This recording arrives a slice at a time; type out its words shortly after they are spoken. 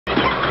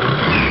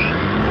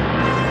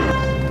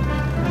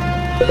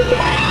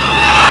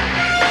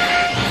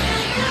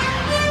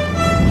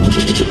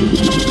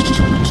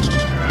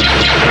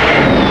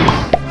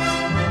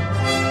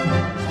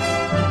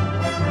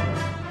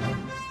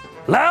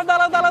Lambda,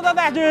 Lambda, Lambda,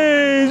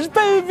 nerds!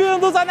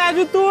 Bem-vindos a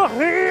Nerdtour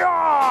Rio!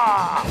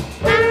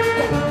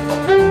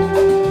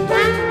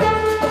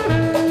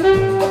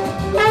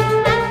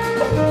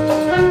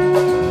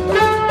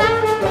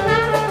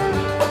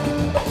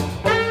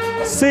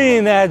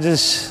 Sim,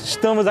 nerds,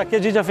 estamos aqui, a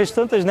gente já fez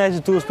tantas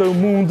Nerdtours pelo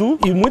mundo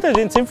e muita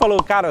gente sempre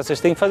falou, cara, vocês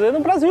têm que fazer no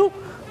Brasil,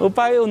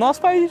 o nosso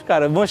país,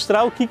 cara,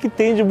 mostrar o que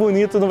tem de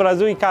bonito no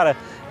Brasil e, cara,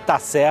 tá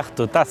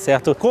certo, tá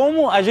certo.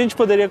 Como a gente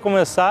poderia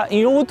começar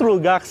em outro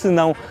lugar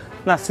senão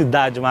na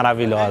Cidade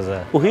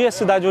Maravilhosa? O Rio é a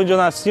cidade onde eu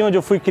nasci, onde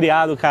eu fui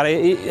criado, cara,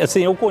 e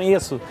assim, eu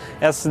conheço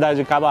essa cidade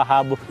de cabo a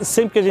rabo.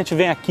 Sempre que a gente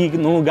vem aqui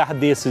num lugar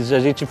desses,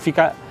 a gente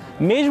fica...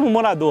 Mesmo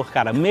morador,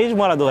 cara, mesmo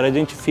morador, a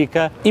gente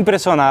fica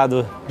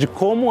impressionado de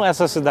como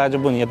essa cidade é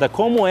bonita,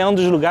 como é um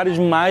dos lugares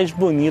mais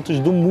bonitos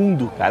do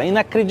mundo, cara. É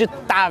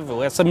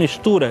inacreditável essa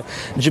mistura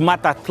de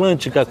Mata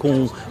Atlântica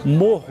com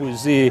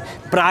morros e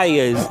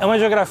praias. É uma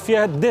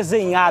geografia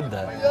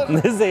desenhada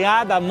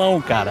à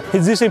mão, cara.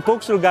 Existem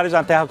poucos lugares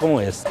na Terra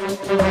como esse.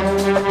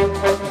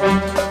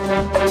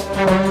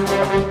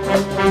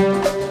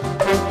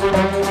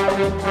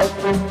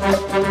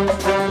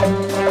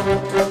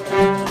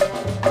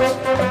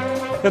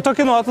 Eu tô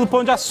aqui no alto do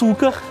Pão de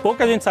Açúcar.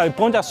 Pouca gente sabe,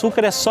 Pão de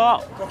Açúcar é só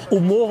o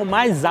morro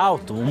mais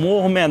alto. O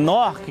morro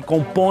menor que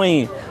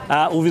compõe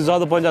o visual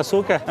do Pão de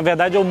Açúcar, na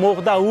verdade é o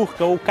Morro da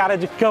Urca, ou Cara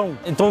de Cão.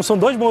 Então são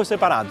dois morros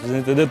separados,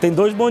 entendeu? Tem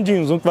dois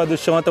bondinhos, um que vai do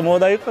chão até o Morro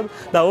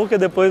da Urca e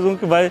depois um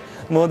que vai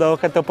do Morro da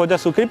Urca até o Pão de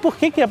Açúcar. E por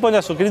que é Pão de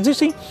Açúcar?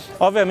 Existem,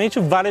 obviamente,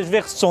 várias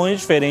versões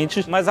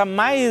diferentes, mas a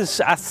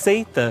mais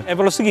aceita é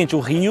pelo seguinte, o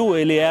Rio,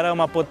 ele era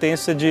uma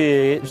potência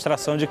de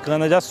extração de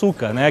cana de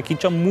açúcar, né? Aqui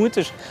tinha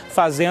muitas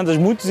fazendas,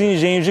 muitos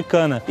engenhos de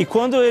cana. E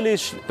quando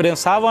eles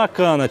prensavam a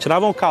cana,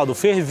 tiravam o caldo,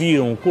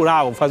 ferviam,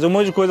 curavam, faziam um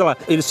monte de coisa lá,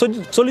 eles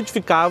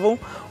solidificavam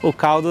o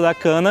caldo da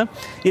cana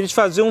e eles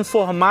faziam um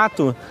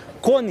formato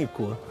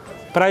cônico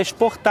para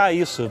exportar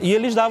isso. E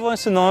eles davam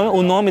esse nome,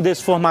 o nome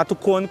desse formato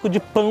cônico de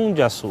pão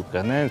de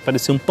açúcar, né?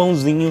 Parecia um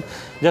pãozinho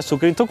de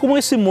açúcar. Então, como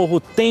esse morro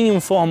tem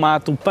um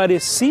formato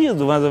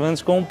parecido, mais ou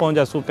menos, com um pão de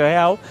açúcar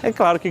real, é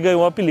claro que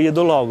ganhou o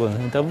apelido logo.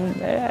 Então,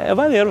 é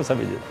maneiro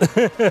saber disso.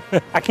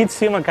 Aqui de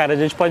cima, cara, a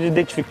gente pode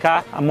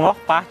identificar a maior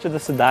parte da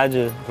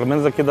cidade, pelo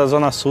menos aqui da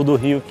zona sul do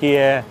Rio, que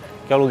é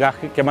o lugar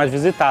que é mais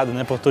visitado,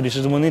 né, por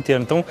turistas do mundo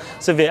inteiro. Então,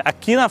 você vê,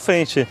 aqui na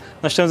frente,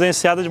 nós temos a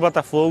Enseada de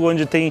Botafogo,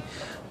 onde tem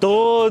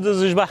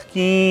todos os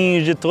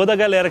barquinhos, de toda a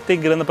galera que tem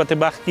grana para ter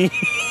barquinho.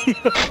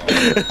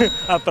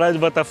 A Praia de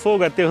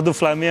Botafogo, Aterro do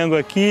Flamengo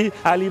aqui.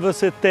 Ali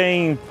você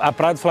tem a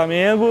Praia do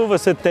Flamengo,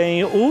 você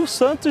tem o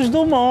Santos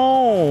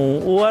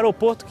Dumont, o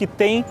aeroporto que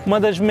tem uma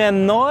das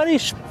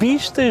menores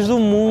pistas do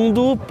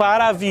mundo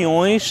para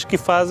aviões que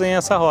fazem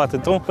essa rota.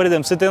 Então, por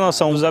exemplo, você tem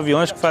noção dos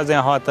aviões que fazem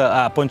a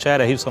rota, a ponte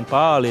aérea Rio-São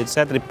Paulo, etc.,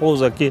 e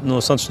pousam aqui no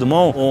Santos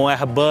Dumont, um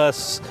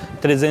Airbus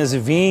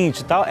 320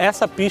 e tal.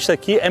 Essa pista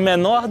aqui é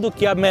menor do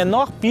que a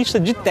menor pista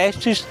de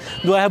testes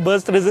do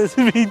Airbus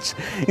 320.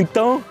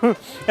 Então,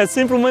 é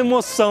sempre uma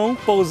emoção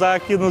pousar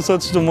aqui no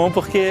Santos Dumont,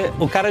 porque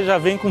o cara já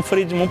vem com o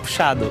freio de mão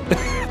puxado.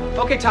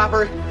 Okay,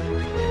 Topper.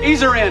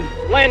 Ease her in.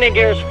 Landing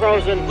gear's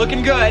frozen.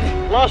 Looking good.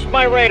 Lost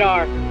my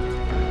radar.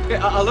 Okay,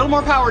 a little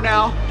more power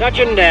now.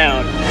 Touching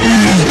down.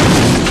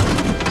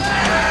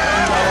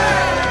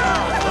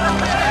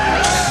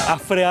 A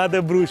freada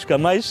é brusca,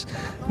 mas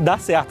dá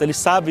certo, eles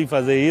sabem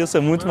fazer isso, é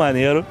muito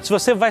maneiro. Se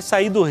você vai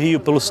sair do Rio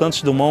pelo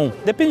Santos Dumont,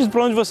 depende de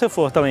para onde você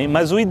for também,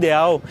 mas o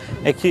ideal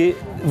é que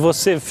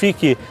você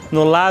fique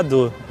no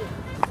lado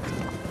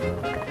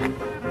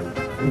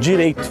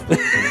direito.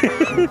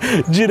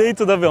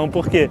 Direito do avião,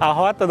 porque a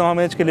rota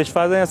normalmente que eles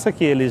fazem é essa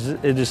aqui,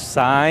 eles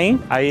saem,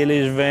 aí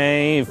eles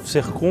vêm,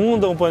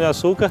 circundam o Pão de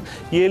Açúcar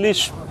e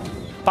eles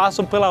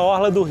passam pela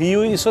orla do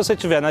rio, e se você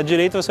estiver na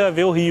direita você vai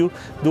ver o rio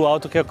do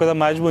alto, que é a coisa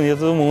mais bonita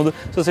do mundo.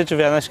 Se você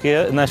estiver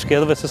na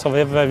esquerda você só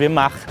vai ver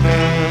mar.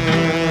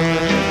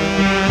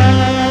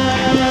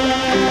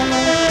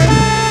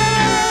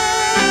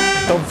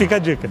 Então fica a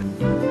dica.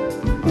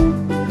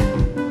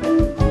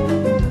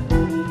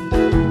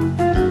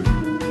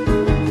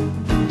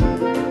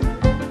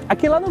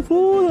 Aqui lá no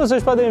fundo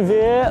vocês podem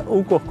ver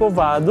o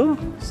Corcovado,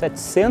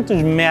 700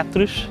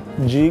 metros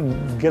de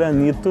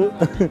granito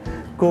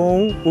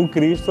com o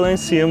Cristo lá em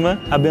cima,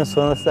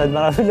 abençoando a Cidade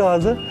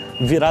Maravilhosa,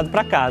 virado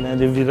para cá, né?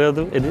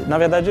 Na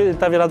verdade, ele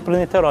está virado para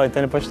Niterói,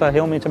 então ele pode estar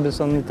realmente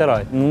abençoando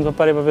Niterói. Nunca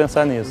parei para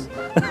pensar nisso.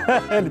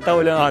 Ele está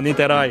olhando, ó,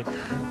 Niterói,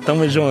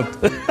 tamo junto.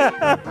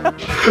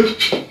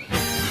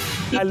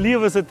 Ali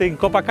você tem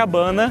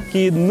Copacabana,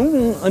 que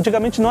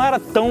antigamente não era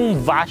tão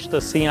vasta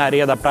assim a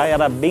areia da praia,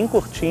 era bem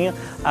curtinha.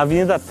 A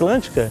Avenida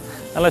Atlântica,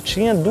 ela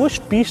tinha duas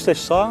pistas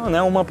só, né?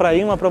 Uma para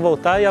ir, uma para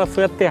voltar, e ela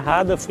foi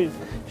aterrada, foi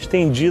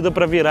estendida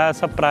para virar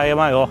essa praia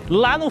maior.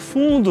 Lá no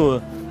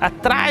fundo,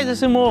 atrás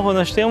desse morro,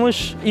 nós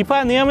temos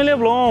Ipanema e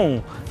Leblon,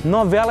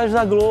 novelas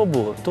da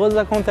Globo, todas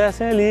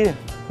acontecem ali.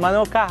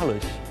 Manuel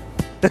Carlos.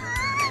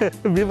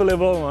 Viva o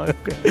Leblon.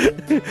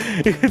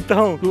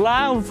 Então,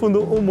 lá no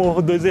fundo, o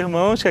Morro dos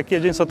Irmãos, que aqui a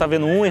gente só tá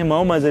vendo um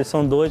irmão, mas eles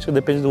são dois, que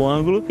depende do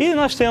ângulo. E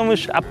nós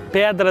temos a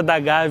Pedra da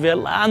Gávea,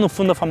 lá no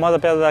fundo, a famosa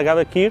Pedra da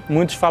Gávea aqui.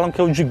 Muitos falam que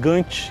é o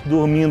gigante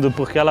dormindo,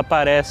 porque ela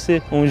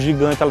parece um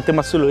gigante, ela tem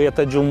uma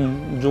silhueta de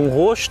um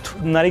rosto,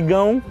 um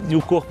narigão, e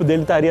o corpo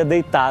dele estaria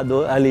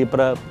deitado ali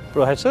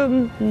pro resto.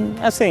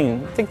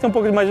 Assim, tem que ter um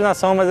pouco de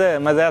imaginação,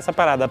 mas é essa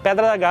parada. A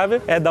Pedra da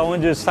Gávea é da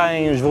onde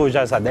saem os voos de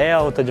asa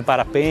delta, de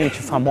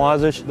parapente,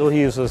 famosos do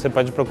Rio. Você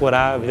pode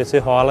procurar, ver se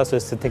rola, se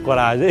você tem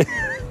coragem.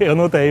 Eu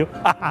não tenho.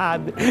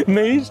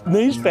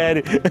 nem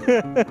espere.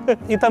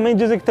 E também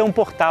dizem que tem um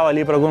portal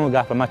ali para algum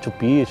lugar, para Machu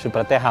Picchu,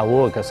 para Terra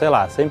Oca, sei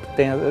lá, sempre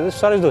tem as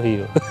histórias do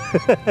Rio.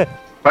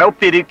 Qual é o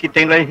perigo que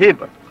tem lá em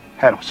riba?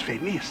 Eram os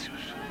fenícios,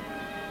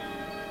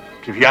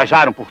 que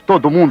viajaram por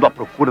todo o mundo à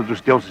procura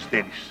dos deuses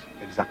deles.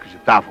 Eles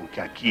acreditavam que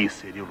aqui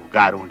seria o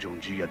lugar onde um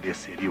dia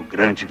desceria o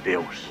grande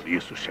Deus. Por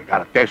isso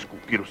chegaram até a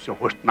esculpir o seu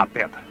rosto na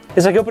pedra.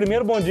 Esse aqui é o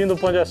primeiro bondinho do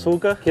Pão de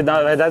Açúcar, que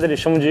na verdade eles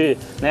chamam de,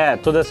 né,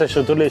 toda essa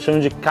estrutura eles chamam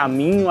de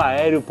Caminho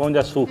Aéreo Pão de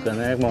Açúcar,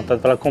 né,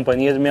 montado pela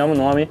companhia do mesmo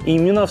nome, em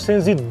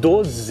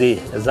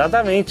 1912.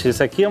 Exatamente,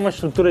 isso aqui é uma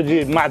estrutura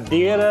de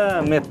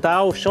madeira,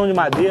 metal, chão de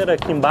madeira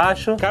aqui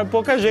embaixo. Cabe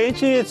pouca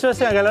gente e, tipo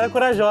assim, a galera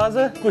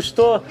corajosa,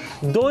 custou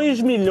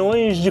 2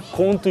 milhões de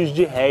contos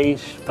de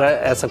réis para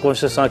essa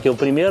construção aqui. O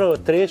primeiro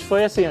trecho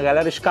foi assim, a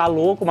galera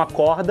escalou com uma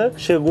corda,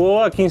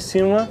 chegou aqui em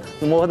cima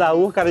no Morro da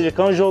Urca, cara de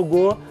cão,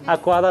 jogou a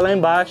corda lá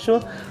embaixo.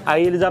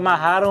 Aí eles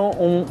amarraram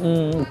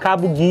um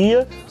cabo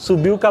guia,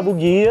 subiu o cabo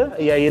guia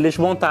e aí eles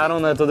montaram,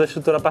 né, toda a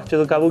estrutura a partir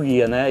do cabo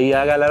guia, né? E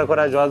a galera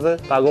corajosa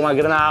pagou uma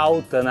grana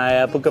alta na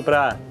época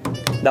para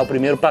dar o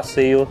primeiro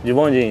passeio de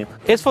bondinho.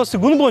 Esse foi o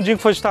segundo bondinho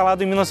que foi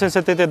instalado em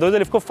 1972,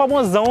 ele ficou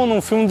famosão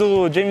num filme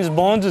do James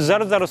Bond,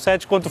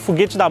 007, contra o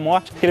Foguete da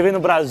Morte, que ele veio no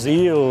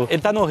Brasil. Ele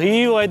tá no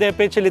Rio, aí de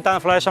repente ele tá na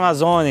Floresta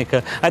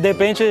Amazônica, aí de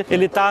repente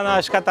ele tá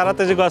nas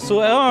Cataratas de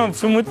Iguaçu. É um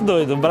filme muito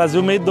doido, o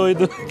Brasil meio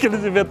doido que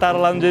eles inventaram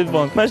lá no James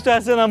Bond. Mas tem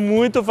uma cena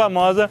muito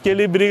famosa que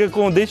ele briga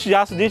com o Dente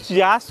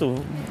de Aço,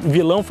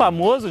 vilão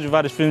famoso de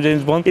vários filmes de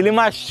James Bond. Ele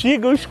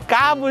mastiga os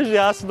cabos de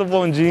aço do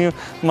bondinho,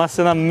 uma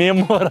cena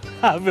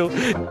memorável.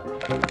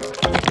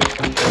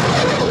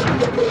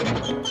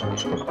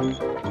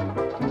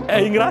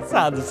 É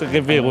engraçado você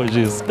rever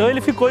hoje isso. Então ele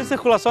ficou em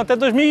circulação até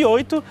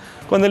 2008,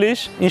 quando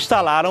eles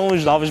instalaram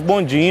os novos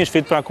bondinhos,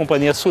 feitos por uma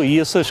companhia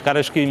suíça, os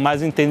caras que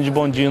mais entendem de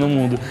bondinho no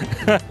mundo.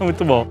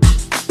 Muito bom.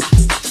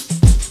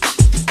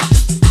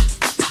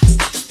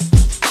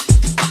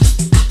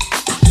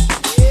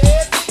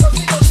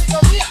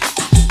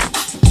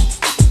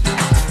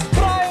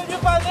 Praia de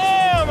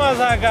Ipanema,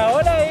 Zaga,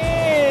 olha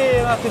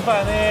aí, nossa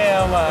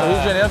Ipanema. O Rio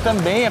de Janeiro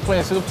também é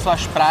conhecido por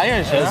suas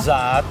praias, né?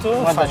 Exato.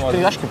 Uma das,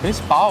 acho que a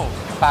principal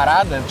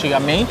parada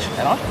antigamente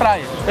eram as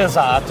praias.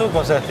 Exato,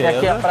 com certeza. E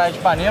aqui é a Praia de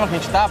Ipanema, que a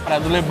gente tá,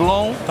 Praia do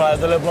Leblon. Praia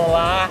do Leblon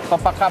lá.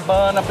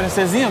 Copacabana,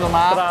 Princesinha do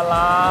Mar. Pra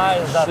lá,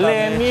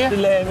 exatamente.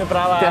 Leme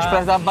pra lá. Tem as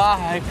praias da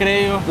Barra,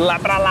 Recreio. Lá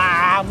pra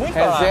lá, muito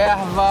pra lá.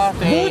 Reserva,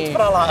 tem... Muito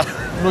pra lá.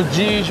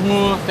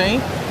 Nudismo, tem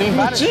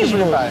vários tipos de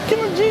praia. Que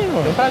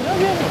nudismo? Tem praia de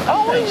nudismo.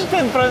 Aonde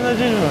tem praia de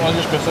nudismo? Onde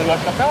as pessoas gostam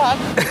de ficar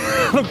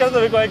peladas. Não quero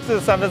saber como é que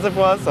você sabe essa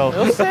informação.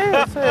 Eu sei,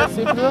 é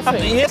simples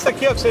assim. E esse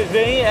aqui, ó, que vocês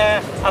veem,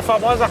 é a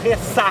famosa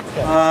ressaca.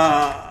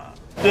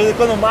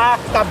 Quando o mar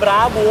tá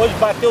brabo, hoje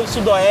bateu o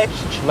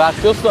sudoeste.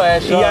 Bateu o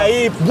sudoeste, E ó.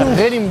 aí...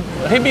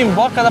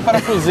 Rebimboca da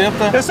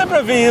parafuseta. Eu sempre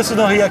ouvi isso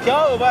no Rio aqui,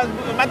 ó,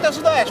 bateu o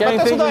sudoeste, Que eu não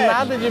bateu o entendo sudeste.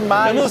 nada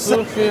demais. Eu não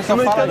sei, eu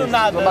não entendo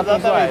nada, bateu o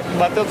exatamente, sudeste.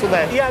 bateu o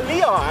sudeste. E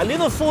ali, ó, ali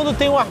no fundo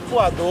tem um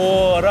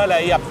arpoador, olha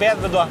aí, a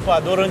pedra do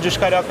arpoador, onde os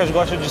cariocas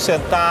gostam de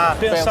sentar,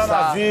 pensar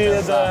na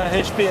vida,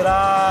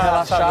 respirar,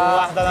 relaxar, sabe, o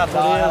ar da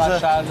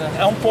natureza.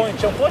 É um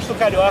posto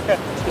carioca,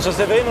 e se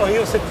você veio no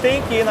Rio, você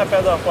tem que ir na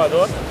pedra do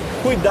arpoador.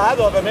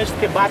 Cuidado, obviamente,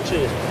 porque bate,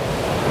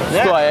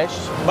 né? Sudoeste.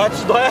 Bate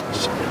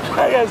sudoeste.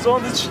 Aí as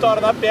ondas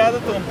estouram na pedra,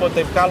 tu não pode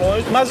ter que ficar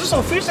longe. Mas os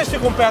surfistas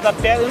ficam perto da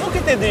pedra. Eu nunca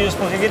entendi isso,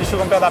 porque eles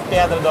ficam perto da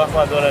pedra do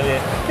arpoador ali.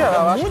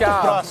 É muito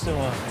próximo.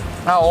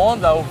 A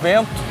onda, o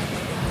vento,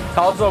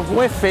 causa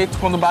algum efeito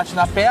quando bate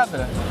na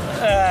pedra.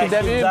 Que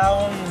deve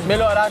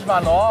melhorar as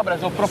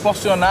manobras ou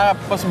proporcionar a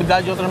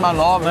possibilidade de outras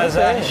manobras. Mas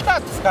é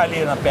arriscado ficar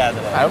ali na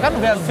pedra. Aí o cara não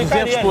vê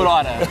 200 por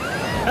hora.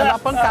 É uma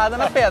pancada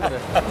na pedra.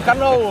 O cara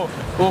não é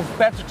o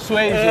Patrick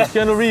Swayze,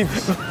 Keanu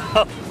Reeves.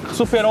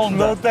 Super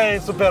onda. Não tem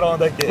super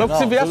onda aqui. Não,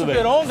 se vier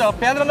super onda, a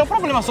pedra não é o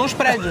problema, são os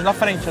prédios na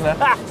frente, né?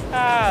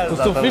 O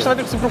surfista vai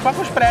ter que se preocupar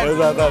com os prédios.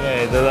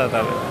 Exatamente,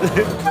 exatamente.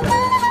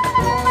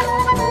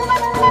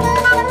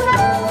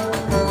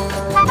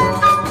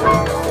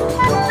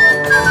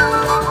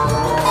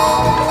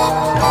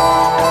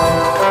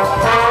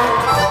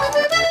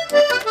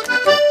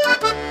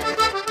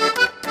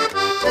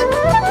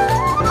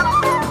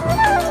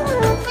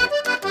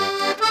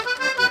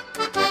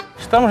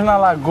 Estamos na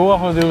Lagoa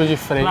Rodrigo de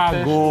Freitas.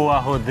 Lagoa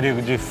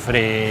Rodrigo de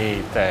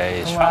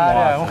Freitas, uma famosa.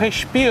 área, um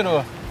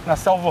respiro na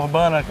selva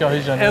urbana que é o Rio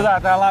de Janeiro.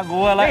 Exato, a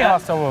lagoa... Ela é uma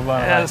selva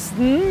urbana.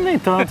 Nem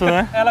tanto,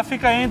 né? Ela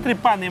fica entre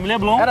Ipanema e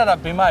Leblon. Era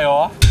bem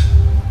maior.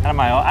 Era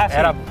maior? Ah, sim.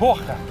 Era,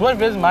 porra, 2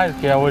 vezes mais do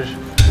que é hoje.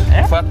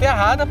 É? Foi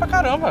aterrada pra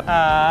caramba.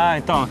 Ah,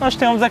 então nós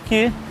temos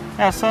aqui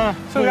essa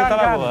lugar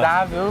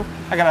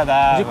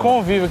agradável de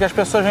convívio, que as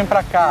pessoas vêm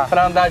pra cá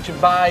pra andar de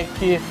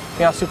bike,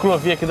 tem a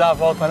ciclovia que dá a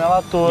volta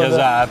nela toda.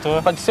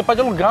 Exato. Você pode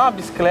alugar uma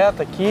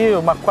bicicleta aqui,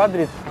 uma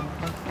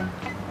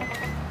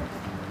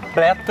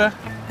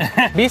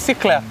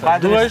bicicleta.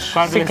 Duas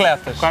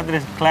bicicletas.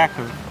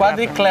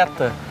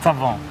 Quadricleta. Tá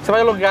bom. Você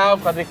vai alugar uma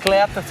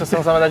quadricleta, se você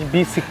não sabe andar de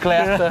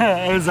bicicleta.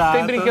 Exato.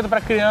 Tem brinquedo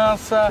pra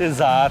criança.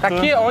 Exato.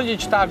 Aqui, onde a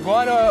gente tá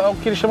agora, é o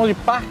que eles chamam de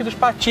Parque dos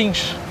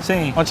Patins.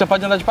 Sim. Onde você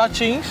pode andar de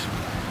patins.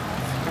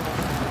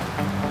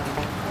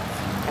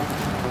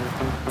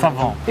 Tá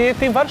bom. E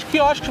tem vários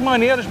quiosques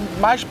maneiros,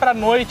 mais pra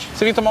noite.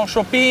 Você vem tomar um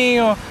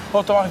chopinho,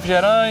 ou tomar um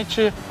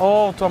refrigerante,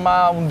 ou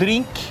tomar um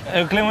drink.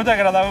 O clima é muito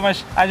agradável,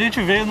 mas a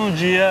gente veio num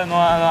dia,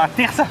 numa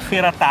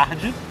terça-feira à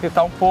tarde. Que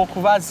tá um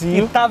pouco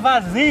vazio. E tá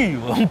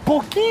vazio, um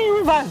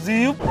pouquinho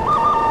vazio.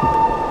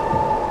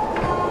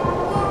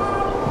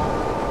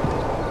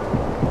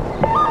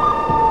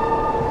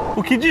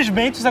 O que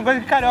desmente essa coisa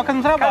que carioca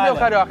não trabalha. Cadê o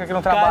carioca que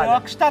não trabalha?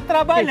 Carioca está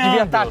trabalhando. Ele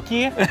devia estar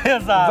aqui,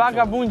 exato,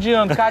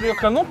 vagabundeando.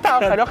 Carioca não tá,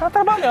 o carioca tá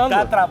trabalhando.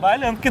 Tá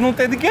trabalhando, porque não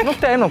tem ninguém.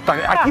 Não tá.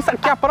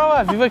 Aqui a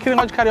prova viva que o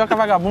negócio de carioca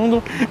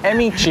vagabundo é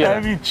mentira.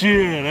 É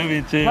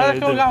mentira. Mas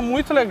aqui é um lugar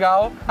muito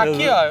legal.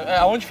 Aqui, ó,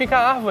 é onde fica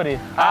a árvore.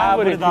 A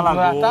árvore da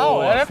lagoa,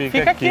 Natal,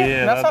 fica aqui,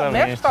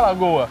 nesta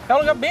lagoa. É um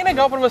lugar bem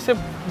legal pra você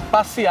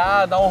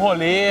passear, dar um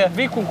rolê,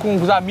 vir com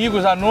os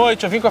amigos à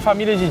noite, ou vir com a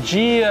família de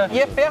dia. E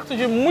é perto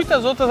de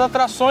muitas outras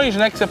atrações,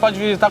 né, que você pode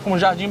visitar, como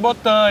Jardim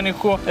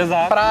Botânico,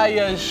 exato,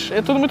 praias.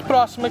 É tudo muito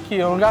próximo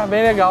aqui. É um lugar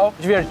bem legal,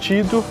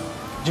 divertido,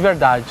 de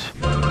verdade.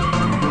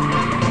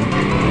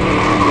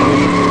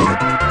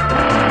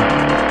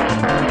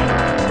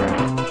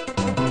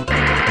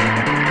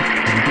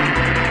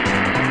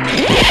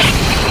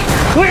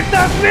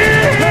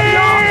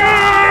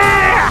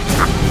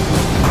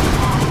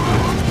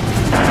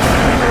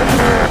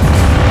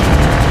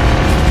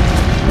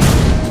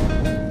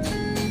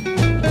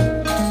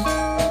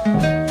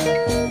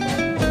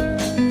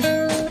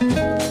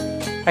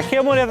 Aqui é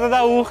a mureta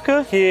da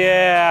Urca, que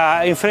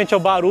é em frente ao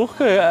bar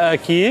Urca,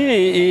 aqui,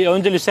 e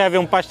onde eles servem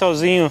um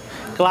pastelzinho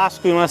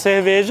clássico e uma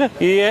cerveja.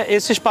 E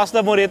esse espaço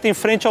da mureta em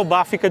frente ao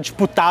bar fica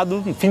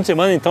disputado no fim de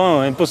semana,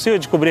 então é impossível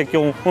descobrir aqui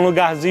um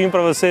lugarzinho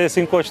para você se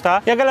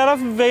encostar. E a galera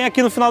vem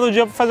aqui no final do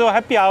dia para fazer o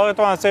happy hour,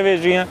 tomar uma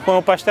cervejinha com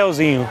o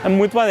pastelzinho. É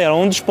muito maneiro,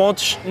 um dos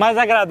pontos mais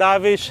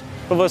agradáveis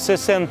para você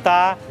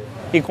sentar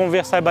e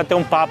conversar e bater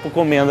um papo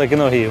comendo aqui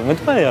no Rio.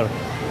 Muito maneiro.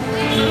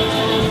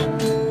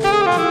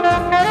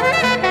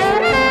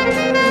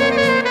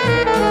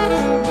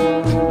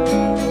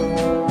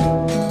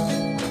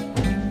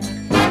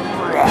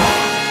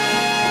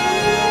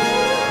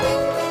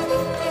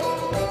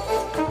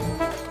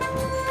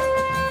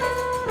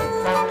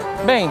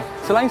 Bem,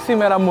 se lá em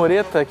cima era a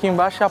mureta, aqui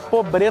embaixo é a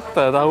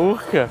pobreta da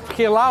Urca,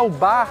 porque lá o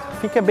bar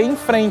fica bem em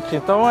frente,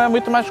 então é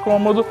muito mais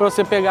cômodo pra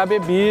você pegar a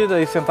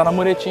bebida e sentar na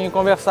muretinha e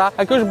conversar.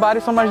 Aqui os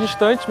bares são mais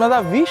distantes, mas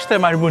a vista é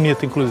mais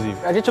bonita, inclusive.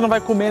 A gente não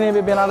vai comer nem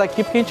beber nada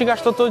aqui porque a gente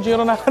gastou todo o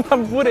dinheiro na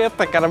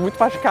mureta, cara, muito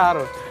mais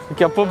caro do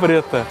que a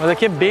pobreta. Mas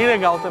aqui é bem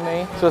legal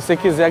também, se você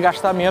quiser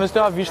gastar menos e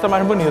ter uma vista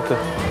mais bonita.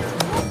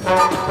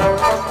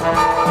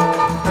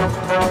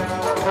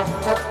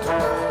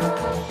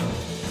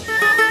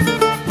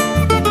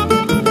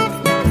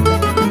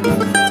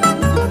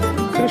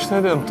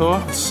 Redentor,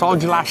 sol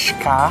de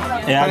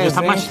lascar. É, a gente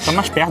tá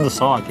mais perto do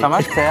sol aqui. Tá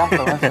mais perto.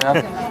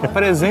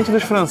 Presente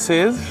dos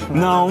franceses.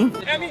 Não.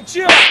 É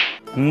mentira!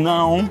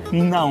 Não.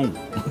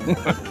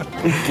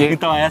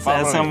 Então essa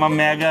é uma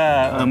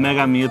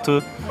mega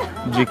mito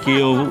de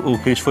que o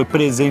Cristo foi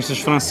presente dos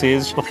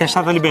franceses, porque a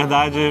Estátua da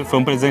Liberdade foi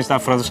um presente da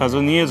França e dos Estados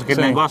Unidos,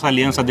 aquele negócio, a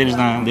aliança deles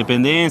na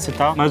independência e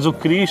tal. Mas o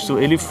Cristo,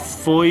 ele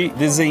foi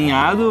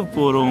desenhado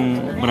por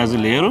um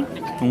brasileiro,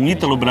 um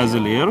ítalo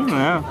brasileiro,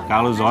 né,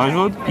 Carlos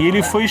Oswald, e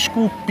ele foi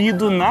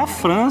esculpido na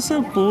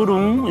França por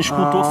um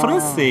escultor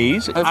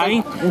francês.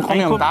 Aí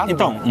encomendado?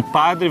 Então, um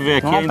padre veio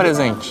aqui. Não é um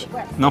presente.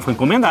 Não, foi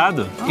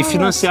encomendado e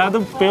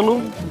financiado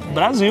pelo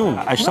Brasil.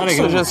 A história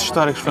não essa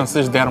história que os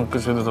franceses deram para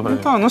o Cristo do Brasil.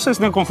 Então, não sei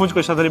se nem confunde com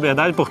a Estátua da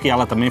Liberdade, porque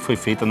ela também foi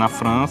feita na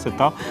França e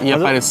tal. E é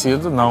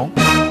parecido? Não.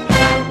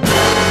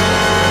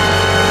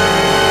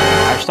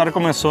 A história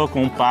começou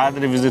com um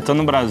padre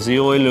visitando o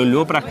Brasil, ele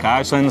olhou para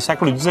cá, isso aí no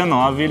século XIX,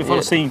 e ele falou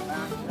assim: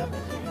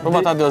 vou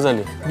botar Deus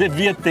ali.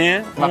 Devia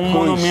ter um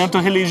monumento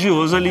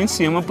religioso ali em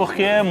cima,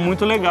 porque é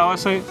muito legal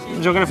essa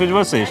geografia de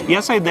vocês. E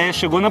essa ideia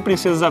chegou na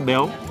Princesa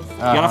Isabel,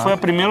 e ela foi a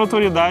primeira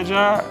autoridade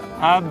a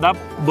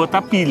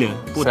botar pilha.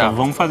 Puta,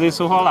 vamos fazer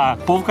isso rolar.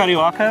 O povo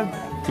carioca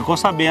ficou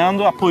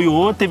sabendo,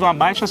 apoiou, teve um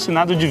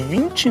abaixo-assinado de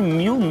 20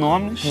 mil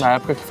nomes. Na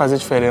época que fazia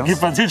diferença.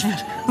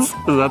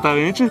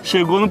 Exatamente.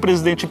 Chegou no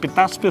presidente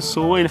Epitácio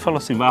Pessoa e ele falou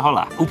assim, vai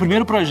rolar. O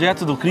primeiro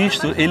projeto do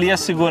Cristo, ele ia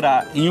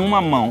segurar em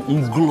uma mão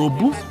um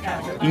globo,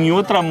 em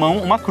outra mão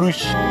uma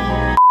cruz.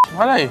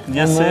 Olha aí,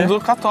 mundo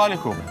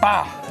católico.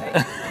 Pá!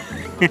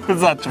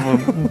 Exato,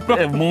 tipo,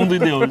 é mundo e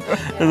Deus.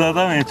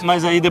 Exatamente.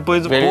 Mas aí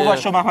depois o povo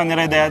achou mais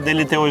maneira a ideia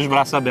dele ter os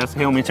braços abertos.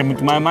 Realmente é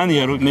muito mais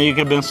maneiro, meio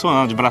que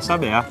abençoando, de braços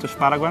abertos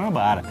para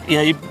Guanabara. E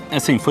aí,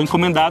 assim, foi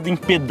encomendado em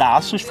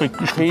pedaços, foi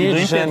esculpido Rio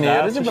de em Janeiro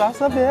pedaços. de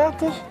braços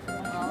abertos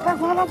para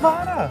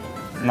Guanabara.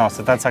 Nossa,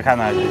 você tá de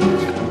sacanagem.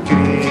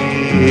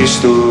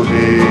 Cristo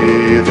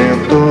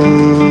Redentor,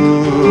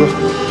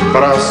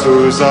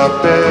 braços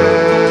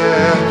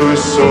abertos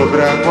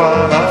sobre a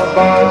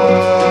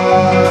Guanabara.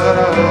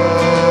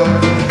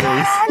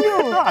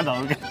 Ah,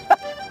 não.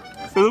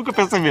 Você nunca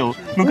percebeu?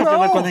 Nunca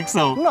fez a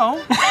conexão? Não.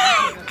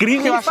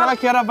 Porque eu achava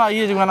que era a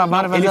Bahia de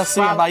Guanabara, mas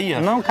assim, a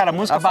Bahia. Não, cara, a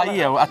música a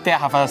Bahia, a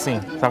terra faz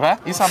assim, sabe?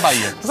 Isso é a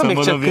Bahia. Você sabia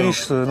que tinha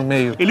Cristo no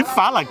meio? Ele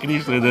fala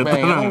Cristo, né?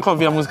 Bem, eu nunca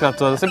ouvi a música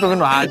toda, sempre ouvi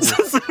no rádio.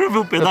 Você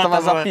ouviu um pedaço? Eu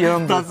tava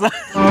zapeando.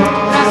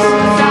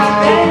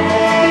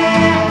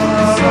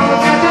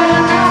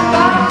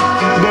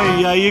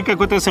 Bem, e aí o que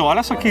aconteceu?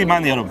 Olha só que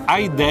maneiro.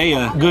 A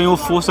ideia ganhou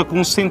força com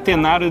o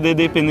centenário da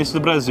independência do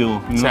Brasil,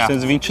 em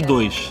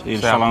 1922. Eles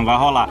falaram, vai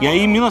rolar. E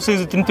aí em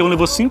 1931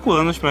 levou 5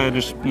 anos pra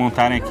eles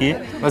montarem aqui.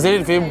 Mas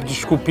ele veio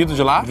esculpido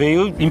de lá?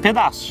 Veio em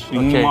pedaços,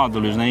 em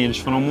módulos, né? E eles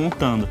foram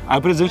montando. Aí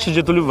o presidente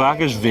Getúlio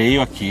Vargas veio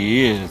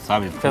aqui,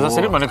 sabe? Fez a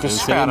cerimônia que se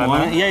espera,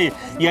 né?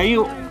 E aí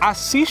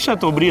Assis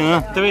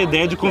Chateaubriand teve a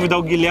ideia de convidar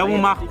o Guilherme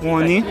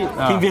Marconi,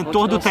 que é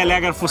inventor do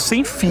telégrafo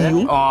sem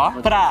fio,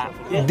 pra,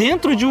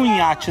 dentro de um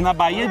iate na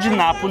Baía de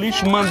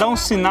Nápoles, mandar um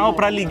sinal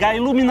pra ligar a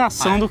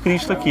iluminação do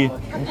Cristo aqui.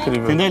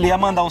 Incrível. Entendeu? Ele ia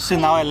mandar um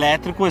sinal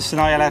elétrico, esse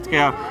sinal elétrico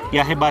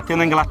ia rebater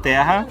na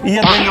Inglaterra,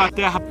 ia da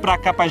Inglaterra pra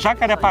cá, pra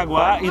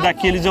Jacarepaguá, e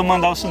daqui eles iam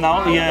mandar o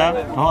sinal,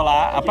 ia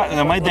rolar.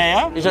 É uma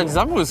ideia. E já diz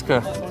a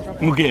música.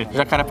 O quê?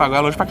 Jacarepaguá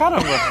é longe pra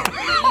caramba.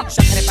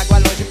 Jacarepaguá é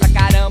longe pra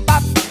caramba.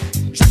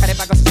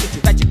 Jacarepaguá se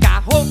tiver de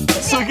carro.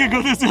 Só que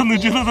aconteceu no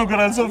dia da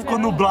inauguração, ficou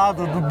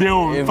nublado, não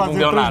deu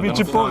fazer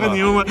transmitir porra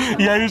nenhuma.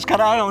 E aí os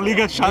caras, não,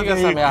 liga a chave aí.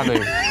 Liga essa merda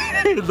aí.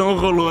 Não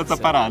rolou essa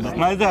parada.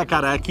 Mas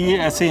cara, aqui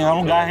assim, é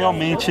um lugar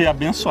realmente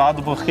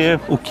abençoado, porque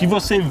o que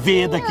você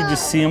vê daqui de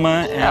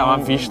cima é uma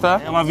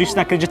vista. É uma vista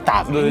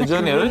inacreditável. Do Rio de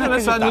Janeiro. O Rio de Janeiro é uma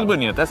cidade muito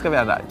bonita, essa que é a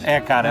verdade. É,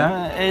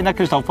 cara, é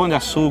inacreditável. Pão de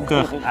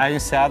Açúcar, a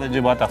enseada de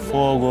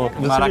Botafogo,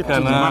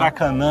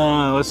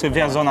 Maracanã, você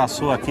vê a Zona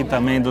Sul aqui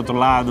também do outro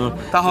lado.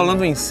 Tá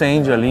rolando um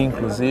incêndio ali,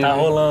 inclusive. Tá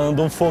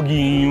rolando um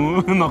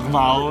foguinho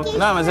normal.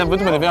 Não, mas é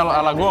muito bonito. Vem a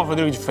Lagoa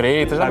Rodrigo de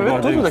Freitas, já vê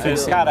tudo daqui.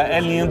 Cara,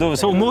 é lindo.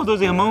 O Morro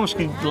dos Irmãos,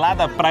 que lá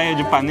da praia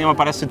de Ipanema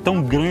parece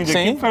tão grande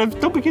aqui, parece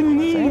tão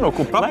pequenininho. Sim,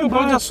 o próprio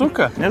Pão de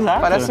Açúcar. Exato.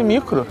 Parece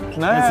micro,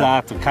 né?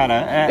 Exato,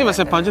 cara. E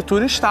você pode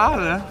turistar,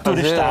 né?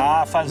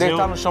 Fazer...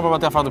 Deitar no chão pra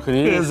bater a foto do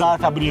Cristo.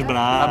 Exato, abrir os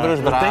braços. Abrir os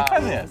braços. Tem que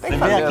fazer. Tem que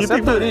fazer. Aqui, você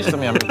é turista,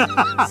 meu amigo.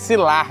 Se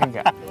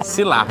larga.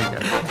 Se larga.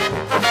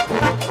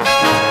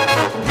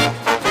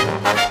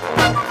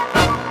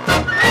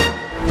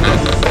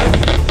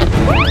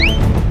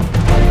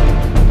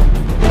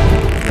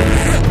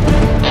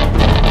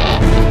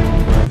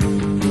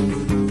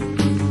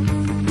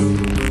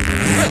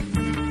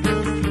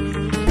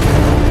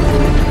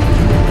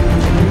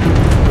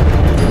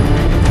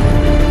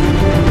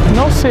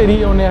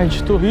 Seria o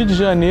Nerdtour Rio de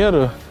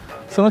Janeiro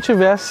se não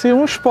tivesse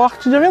um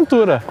esporte de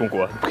aventura.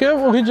 Concordo. Porque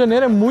o Rio de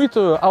Janeiro é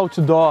muito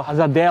outdoor,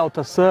 asa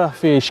delta,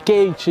 surf,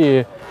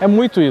 skate, é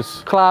muito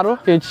isso. Claro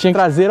que a gente tinha que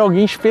trazer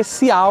alguém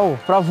especial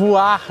para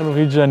voar no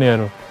Rio de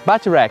Janeiro.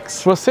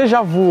 Bate-Rex, você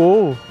já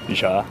voou?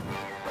 Já.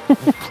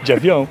 De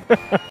avião.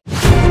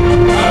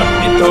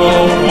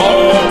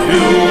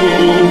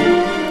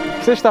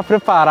 Você está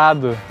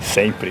preparado?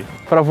 Sempre.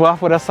 Para voar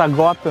por essa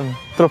Gotham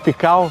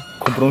tropical?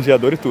 Com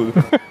bronzeador e tudo.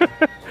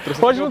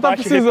 Hoje não tá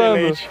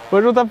precisando.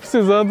 Hoje não tá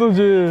precisando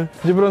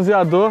de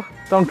bronzeador.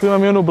 Tá um clima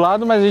meio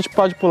nublado, mas a gente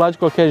pode pular de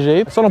qualquer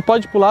jeito. Só não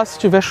pode pular se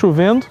estiver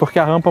chovendo, porque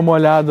a rampa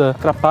molhada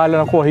atrapalha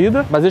na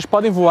corrida. Mas eles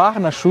podem voar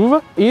na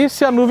chuva e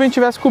se a nuvem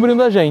estivesse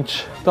cobrindo a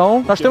gente.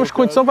 Então, nós temos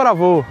condição para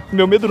voo.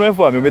 Meu medo não é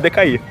voar, meu medo é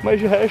cair. Mas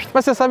de resto...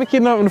 Mas você sabe que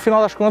no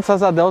final das contas, a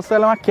asa delta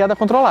ela é uma queda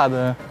controlada,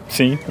 né?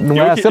 Sim.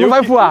 Você não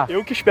vai voar.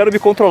 Eu que espero me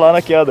controlar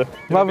na queda.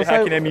 Mas você...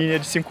 Aqui na minha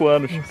de 5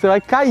 anos. Você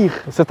vai cair.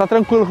 Você tá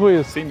tranquilo com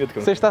isso? Sem medo.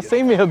 Você está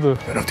sem medo.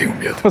 Eu não tenho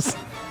medo.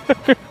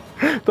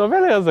 Então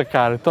beleza,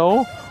 cara.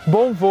 Então,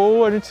 bom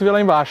voo, a gente se vê lá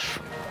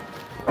embaixo.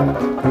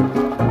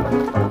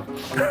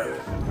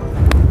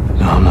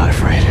 No, I'm not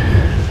afraid.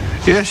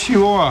 Yes,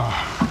 you are.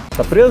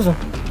 Tá preso?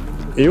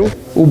 Eu?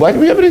 O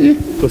Batman já prendi.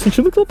 Tô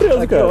sentindo que tô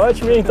preso, cara.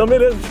 Ótimo, então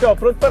beleza, fiscal,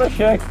 pronto para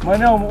cheque. Mas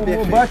não,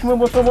 o Batman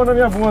botou a mão na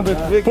minha bunda.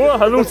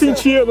 Porra, não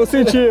sentia.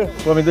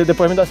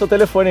 Depois me dá seu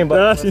telefone aí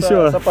embaixo. Ah, sim,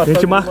 senhor. A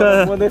gente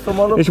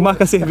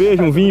marca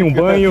cerveja, um vinho, um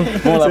banho.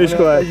 Vamos lá,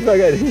 escolhe.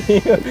 Devagarinho.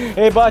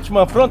 Ei,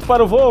 Batman, pronto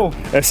para o voo?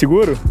 É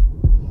seguro?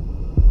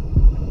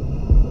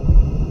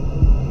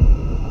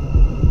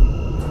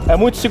 É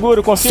muito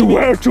seguro, confia.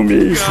 Swear to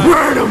me!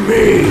 Swear to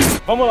me!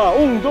 Vamos lá,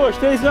 1, 2,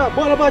 3, já.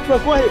 Bora, Batman,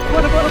 corre!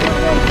 Bora!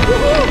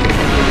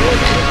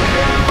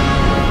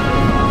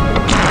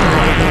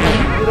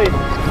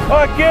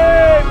 Ok,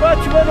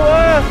 Batman no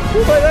ar!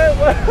 Vai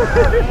lá!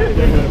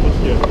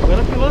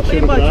 Agora pilota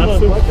aí, Batman!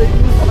 Bota aí.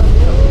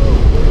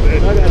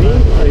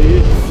 Devagarinho.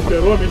 Aí,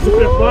 super-homem, se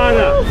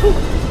prepara!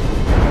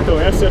 Então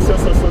essa é a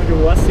sensação de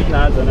voar sem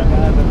nada, né?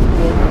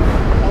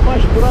 É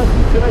mais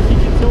próximo que a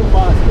gente ser um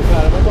pássaro,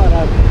 cara, mais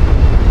barato.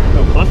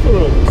 Não, pássaro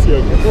não,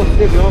 morcego. É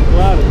morcegão,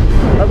 claro.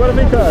 Agora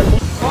vem cá.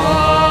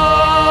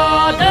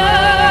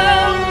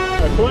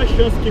 Qual é a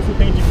chance que isso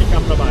tem de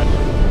ficar pra baixo?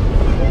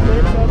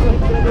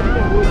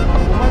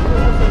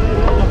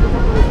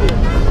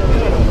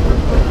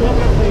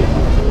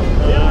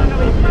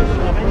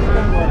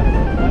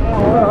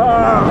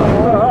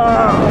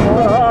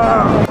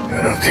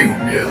 Eu não tenho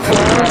medo.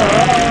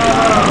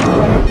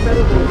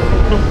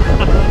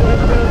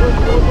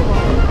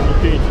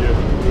 Entendi.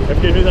 É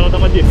porque às vezes ela dá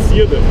uma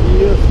descida.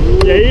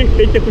 E aí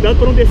tem que ter cuidado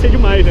pra não descer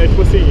demais, né?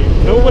 Tipo assim,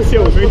 não você,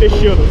 o meu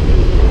intestino.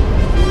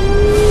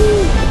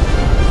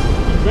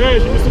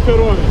 Beijo,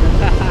 super-homem.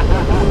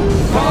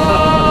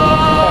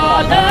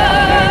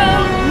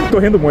 Tô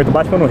rindo muito,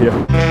 bate pra não rir.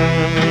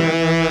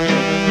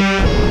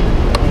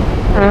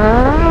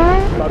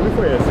 Que barulho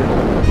foi esse?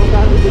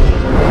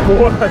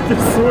 Porra, que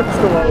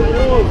susto,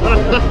 maluco.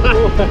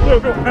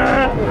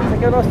 Esse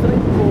aqui é o nosso trem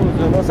de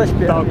pouso, nossas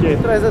pernas. Tá, ok.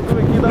 Traz a tua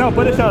aqui. Não,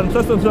 pode deixar, não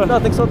precisa soltar.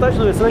 Não, tem que soltar as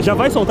duas. Já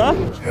vai soltar?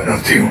 Eu não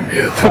tenho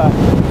medo.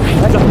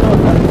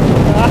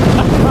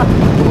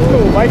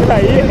 Não vai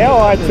cair, é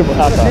ótimo.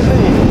 Ah, tá.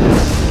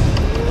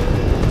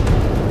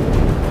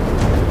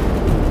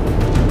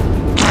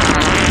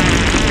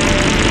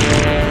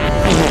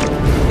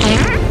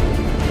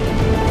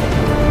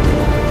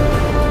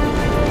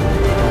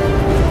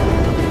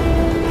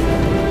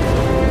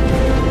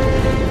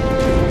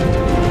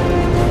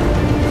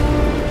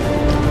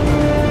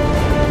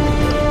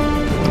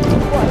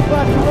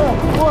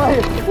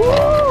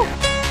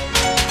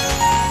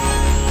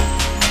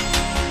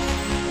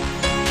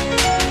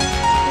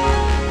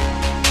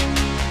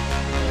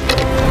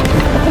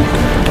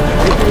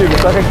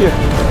 Toca aqui.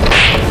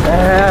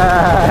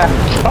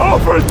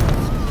 Alfred!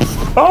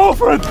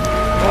 Alfred!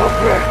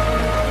 Alfred!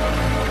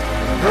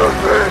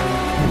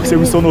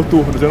 Morcegos são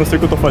noturnos, eu não sei o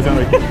que eu tô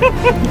fazendo aqui.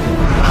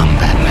 I'm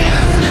Batman.